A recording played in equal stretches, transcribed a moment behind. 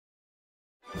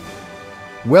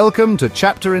Welcome to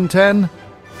Chapterin10,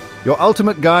 your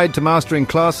ultimate guide to mastering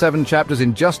Class 7 chapters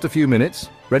in just a few minutes,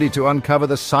 ready to uncover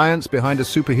the science behind a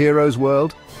superhero's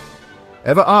world.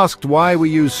 Ever asked why we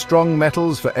use strong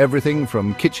metals for everything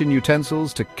from kitchen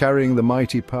utensils to carrying the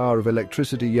mighty power of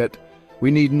electricity, yet we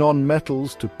need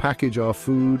non-metals to package our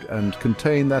food and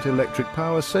contain that electric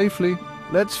power safely?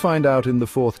 Let's find out in the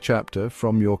 4th chapter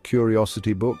from your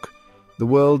curiosity book, The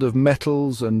World of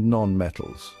Metals and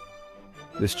Non-Metals.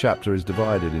 This chapter is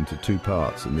divided into 2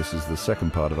 parts, and this is the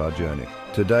second part of our journey.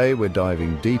 Today we're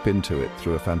diving deep into it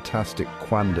through a fantastic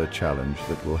Quanda challenge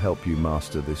that will help you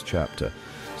master this chapter.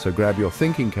 So grab your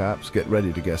thinking caps, get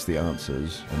ready to guess the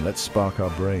answers, and let's spark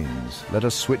our brains. Let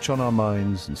us switch on our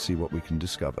minds and see what we can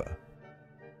discover.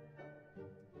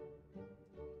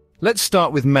 Let's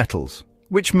start with metals.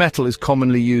 Which metal is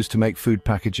commonly used to make food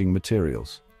packaging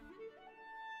materials?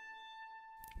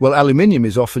 Well, aluminium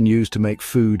is often used to make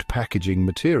food packaging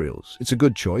materials. It's a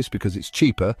good choice because it's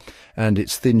cheaper and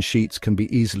its thin sheets can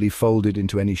be easily folded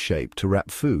into any shape to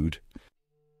wrap food.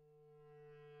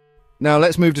 Now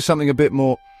let's move to something a bit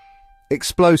more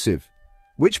explosive.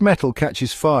 Which metal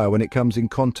catches fire when it comes in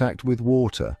contact with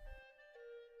water?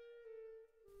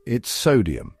 It's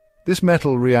sodium. This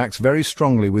metal reacts very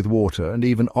strongly with water and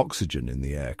even oxygen in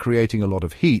the air, creating a lot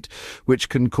of heat, which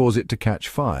can cause it to catch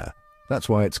fire. That's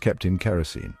why it's kept in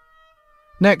kerosene.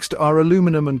 Next are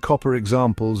aluminum and copper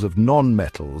examples of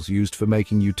non-metals used for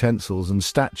making utensils and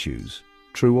statues.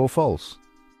 True or false?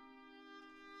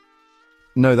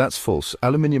 No, that's false.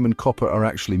 Aluminium and copper are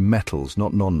actually metals,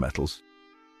 not non-metals.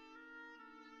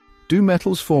 Do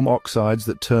metals form oxides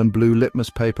that turn blue litmus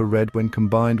paper red when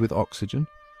combined with oxygen?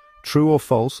 True or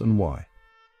false, and why?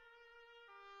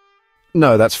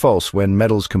 No, that's false. When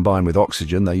metals combine with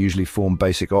oxygen, they usually form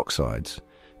basic oxides.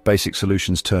 Basic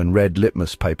solutions turn red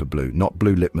litmus paper blue, not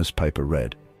blue litmus paper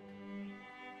red.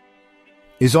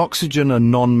 Is oxygen a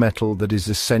non-metal that is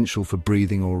essential for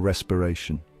breathing or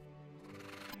respiration?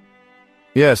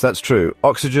 Yes, that's true.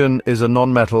 Oxygen is a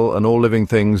non-metal and all living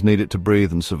things need it to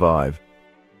breathe and survive.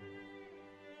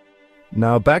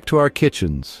 Now back to our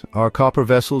kitchens. Are copper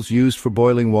vessels used for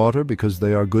boiling water because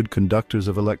they are good conductors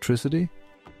of electricity?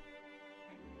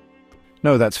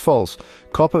 No, that's false.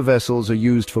 Copper vessels are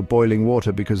used for boiling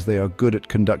water because they are good at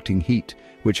conducting heat,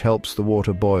 which helps the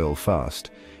water boil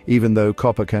fast. Even though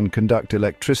copper can conduct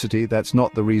electricity, that's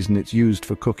not the reason it's used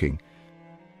for cooking.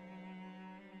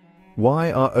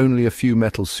 Why are only a few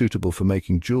metals suitable for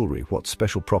making jewellery? What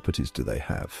special properties do they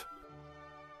have?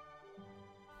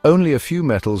 Only a few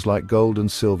metals like gold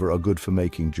and silver are good for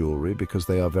making jewellery because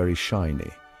they are very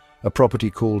shiny. A property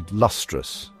called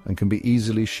lustrous, and can be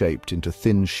easily shaped into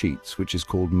thin sheets, which is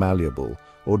called malleable,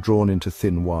 or drawn into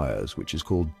thin wires, which is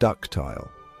called ductile.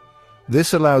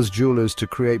 This allows jewelers to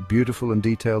create beautiful and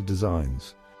detailed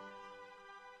designs.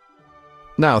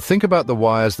 Now think about the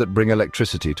wires that bring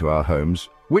electricity to our homes.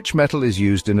 Which metal is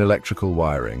used in electrical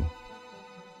wiring?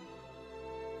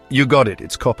 You got it,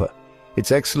 it's copper.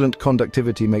 Its excellent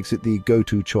conductivity makes it the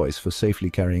go-to choice for safely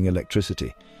carrying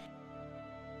electricity.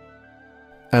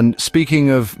 And speaking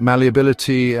of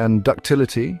malleability and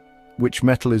ductility, which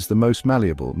metal is the most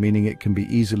malleable, meaning it can be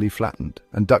easily flattened,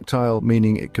 and ductile,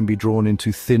 meaning it can be drawn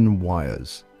into thin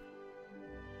wires?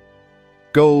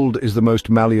 Gold is the most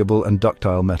malleable and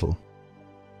ductile metal.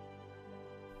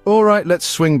 All right, let's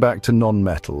swing back to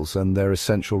non-metals and their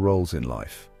essential roles in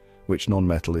life. Which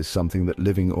non-metal is something that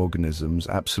living organisms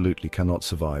absolutely cannot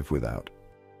survive without?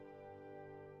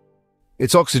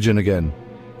 It's oxygen again.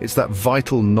 It's that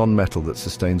vital non-metal that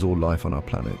sustains all life on our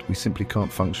planet. We simply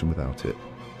can't function without it.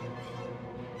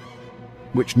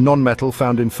 Which non-metal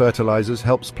found in fertilizers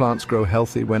helps plants grow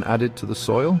healthy when added to the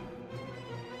soil?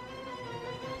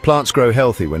 Plants grow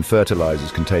healthy when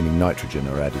fertilizers containing nitrogen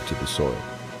are added to the soil.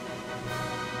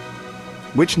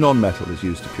 Which non-metal is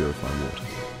used to purify water?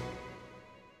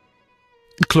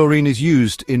 Chlorine is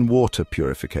used in water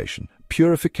purification.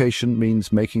 Purification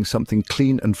means making something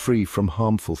clean and free from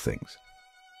harmful things.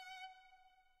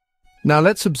 Now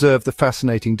let's observe the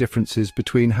fascinating differences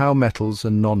between how metals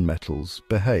and non-metals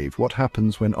behave. What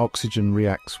happens when oxygen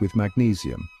reacts with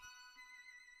magnesium?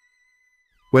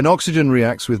 When oxygen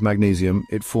reacts with magnesium,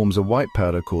 it forms a white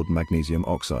powder called magnesium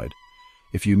oxide.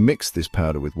 If you mix this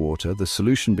powder with water, the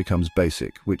solution becomes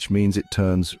basic, which means it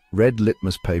turns red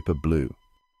litmus paper blue.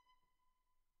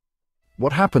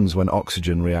 What happens when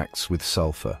oxygen reacts with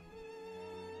sulfur?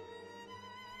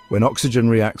 When oxygen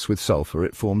reacts with sulfur,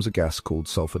 it forms a gas called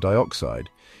sulfur dioxide.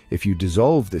 If you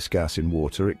dissolve this gas in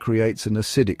water, it creates an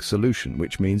acidic solution,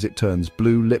 which means it turns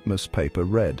blue litmus paper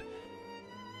red.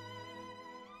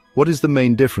 What is the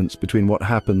main difference between what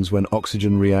happens when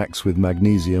oxygen reacts with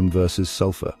magnesium versus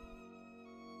sulfur?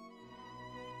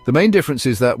 The main difference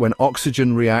is that when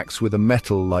oxygen reacts with a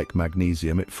metal like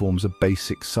magnesium, it forms a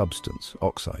basic substance,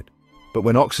 oxide. But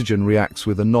when oxygen reacts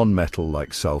with a non-metal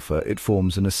like sulfur, it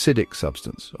forms an acidic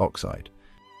substance, oxide.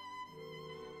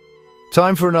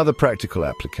 Time for another practical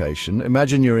application.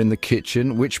 Imagine you're in the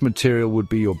kitchen. Which material would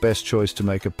be your best choice to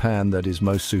make a pan that is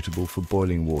most suitable for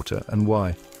boiling water, and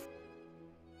why?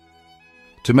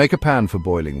 To make a pan for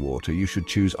boiling water, you should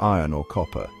choose iron or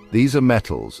copper. These are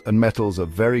metals, and metals are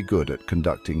very good at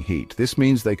conducting heat. This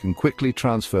means they can quickly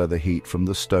transfer the heat from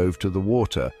the stove to the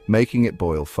water, making it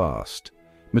boil fast.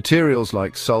 Materials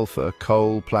like sulfur,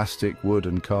 coal, plastic, wood,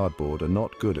 and cardboard are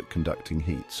not good at conducting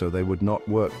heat, so they would not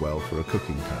work well for a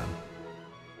cooking pan.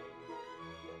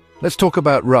 Let's talk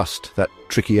about rust, that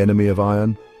tricky enemy of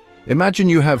iron. Imagine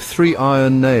you have 3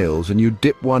 iron nails and you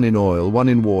dip one in oil, one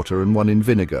in water, and one in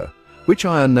vinegar. Which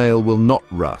iron nail will not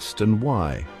rust, and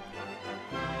why?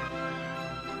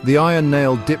 The iron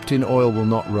nail dipped in oil will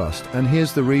not rust, and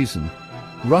here's the reason.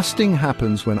 Rusting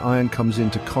happens when iron comes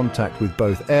into contact with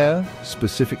both air,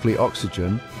 specifically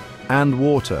oxygen, and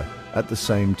water at the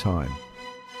same time.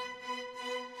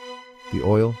 The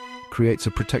oil creates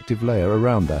a protective layer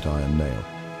around that iron nail,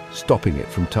 stopping it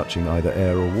from touching either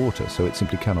air or water, so it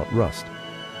simply cannot rust.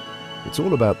 It's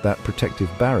all about that protective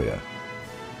barrier.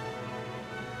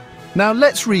 Now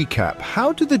let's recap.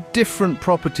 How do the different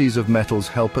properties of metals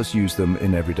help us use them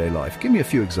in everyday life? Give me a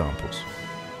few examples.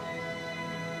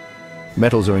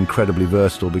 Metals are incredibly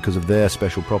versatile because of their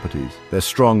special properties. They're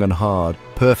strong and hard,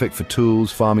 perfect for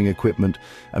tools, farming equipment,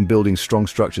 and building strong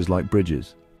structures like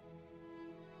bridges.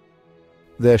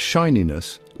 Their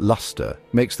shininess, luster,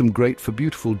 makes them great for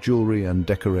beautiful jewellery and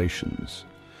decorations.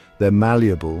 They're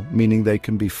malleable, meaning they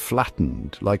can be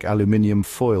flattened like aluminium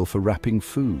foil for wrapping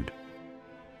food.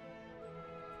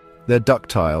 They're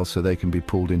ductile, so they can be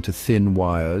pulled into thin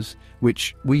wires,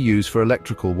 which we use for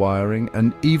electrical wiring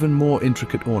and even more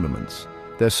intricate ornaments.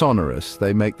 They're sonorous,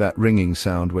 they make that ringing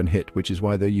sound when hit, which is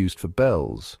why they're used for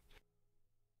bells.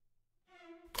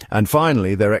 And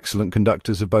finally, they're excellent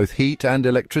conductors of both heat and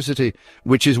electricity,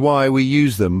 which is why we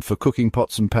use them for cooking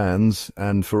pots and pans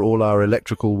and for all our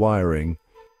electrical wiring.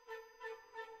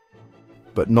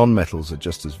 But non-metals are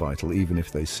just as vital, even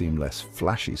if they seem less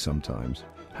flashy sometimes.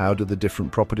 How do the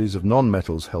different properties of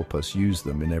non-metals help us use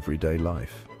them in everyday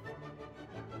life?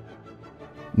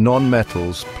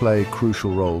 Non-metals play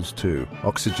crucial roles too.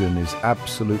 Oxygen is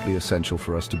absolutely essential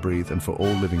for us to breathe and for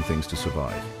all living things to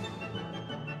survive.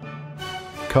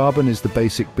 Carbon is the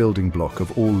basic building block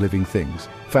of all living things,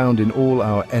 found in all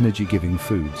our energy-giving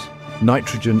foods.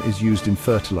 Nitrogen is used in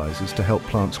fertilizers to help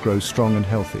plants grow strong and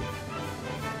healthy.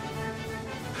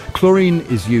 Chlorine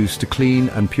is used to clean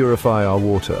and purify our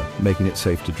water, making it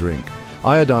safe to drink.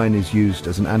 Iodine is used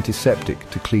as an antiseptic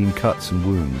to clean cuts and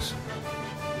wounds.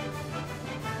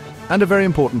 And a very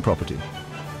important property.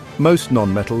 Most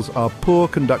non-metals are poor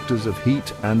conductors of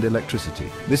heat and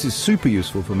electricity. This is super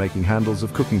useful for making handles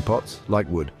of cooking pots, like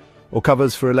wood, or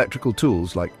covers for electrical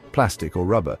tools, like plastic or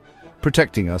rubber,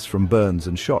 protecting us from burns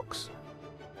and shocks.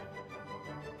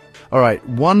 All right,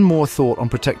 one more thought on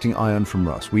protecting iron from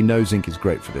rust. We know zinc is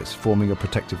great for this, forming a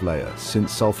protective layer.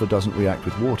 Since sulfur doesn't react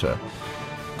with water,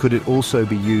 could it also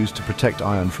be used to protect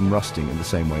iron from rusting in the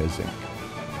same way as zinc?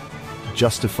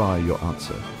 Justify your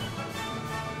answer.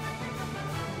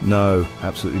 No,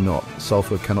 absolutely not.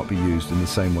 Sulfur cannot be used in the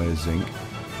same way as zinc.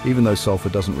 Even though sulfur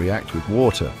doesn't react with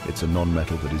water, it's a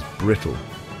non-metal that is brittle.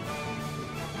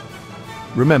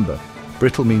 Remember,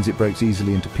 brittle means it breaks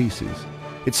easily into pieces.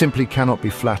 It simply cannot be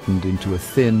flattened into a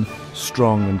thin,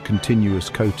 strong and continuous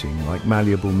coating like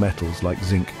malleable metals like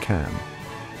zinc can.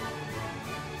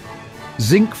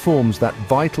 Zinc forms that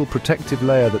vital protective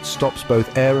layer that stops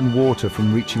both air and water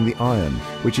from reaching the iron,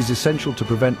 which is essential to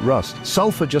prevent rust.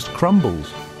 Sulfur just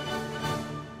crumbles.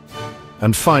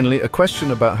 And finally, a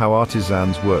question about how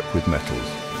artisans work with metals.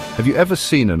 Have you ever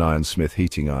seen an ironsmith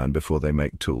heating iron before they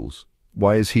make tools?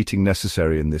 Why is heating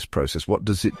necessary in this process? What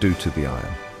does it do to the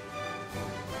iron?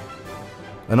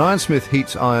 An ironsmith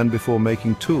heats iron before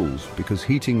making tools because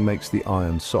heating makes the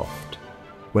iron soft.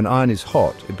 When iron is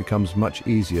hot, it becomes much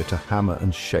easier to hammer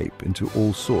and shape into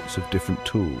all sorts of different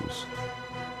tools.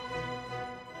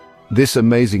 This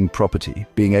amazing property,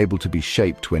 being able to be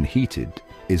shaped when heated,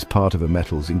 is part of a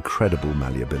metal's incredible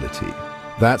malleability.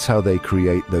 That's how they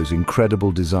create those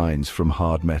incredible designs from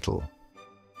hard metal.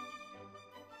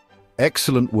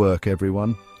 Excellent work,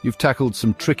 everyone. You've tackled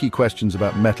some tricky questions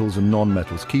about metals and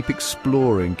non-metals. Keep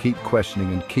exploring, keep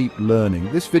questioning, and keep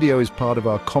learning. This video is part of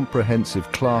our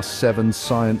comprehensive Class 7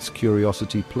 Science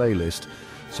Curiosity playlist,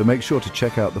 So make sure to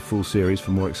check out the full series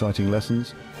for more exciting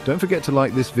lessons. Don't forget to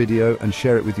like this video and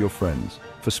share it with your friends.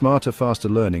 For smarter, faster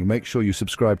learning, make sure you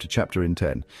subscribe to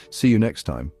Chapterin10. See you next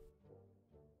time.